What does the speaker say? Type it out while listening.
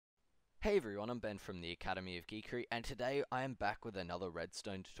Hey everyone, I'm Ben from the Academy of Geekery, and today I am back with another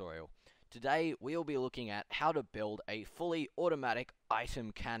Redstone tutorial. Today we'll be looking at how to build a fully automatic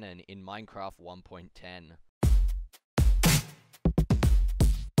item cannon in Minecraft 1.10.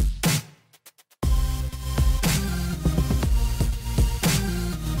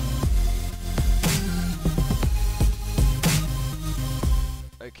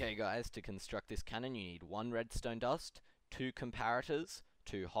 Okay guys, to construct this cannon you need 1 redstone dust, 2 comparators,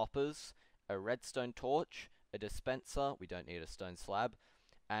 2 hoppers, a redstone torch, a dispenser, we don't need a stone slab,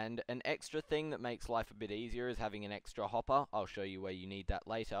 and an extra thing that makes life a bit easier is having an extra hopper. I'll show you where you need that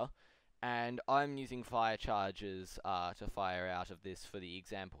later. And I'm using fire charges to fire out of this for the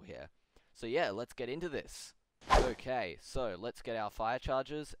example here. So yeah, let's get into this. Okay, so let's get our fire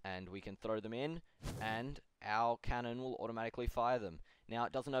charges and we can throw them in and our cannon will automatically fire them. Now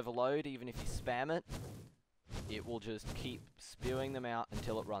it doesn't overload even if you spam it. It will just keep spewing them out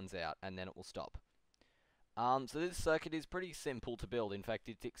until it runs out and then it will stop. So this circuit is pretty simple to build. In fact,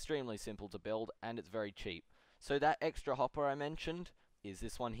 it's extremely simple to build and it's very cheap. So that extra hopper I mentioned is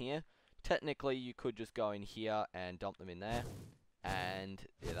this one here. Technically, you could just go in here and dump them in there, and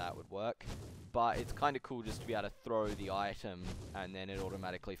yeah, that would work. But it's kind of cool just to be able to throw the item and then it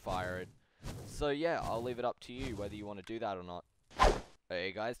automatically fire it. So yeah, I'll leave it up to you whether you want to do that or not.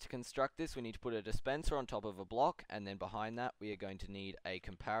 Okay guys, to construct this we need to put a dispenser on top of a block, and then behind that we are going to need a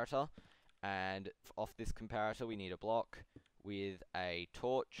comparator. And off this comparator we need a block with a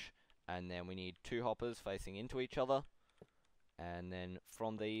torch, and then we need 2 hoppers facing into each other, and then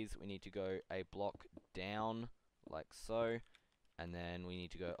from these we need to go a block down like so, and then we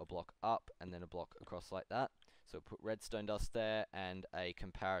need to go a block up and then a block across like that. So put redstone dust there and a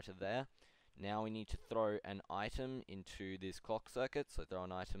comparator there. Now we need to throw an item into this clock circuit, so throw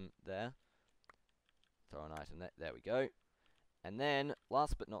an item there, throw an item there, there we go. And then,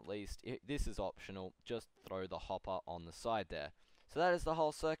 last but not least, this is optional, just throw the hopper on the side there. So that is the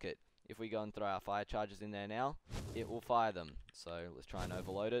whole circuit. If we go and throw our fire charges in there now, it will fire them. So let's try and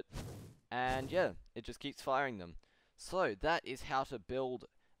overload it. And yeah, it just keeps firing them. So that is how to build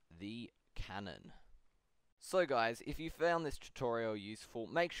the cannon. So guys, if you found this tutorial useful,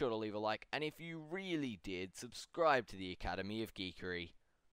 make sure to leave a like, and if you really did, subscribe to the Academy of Geekery.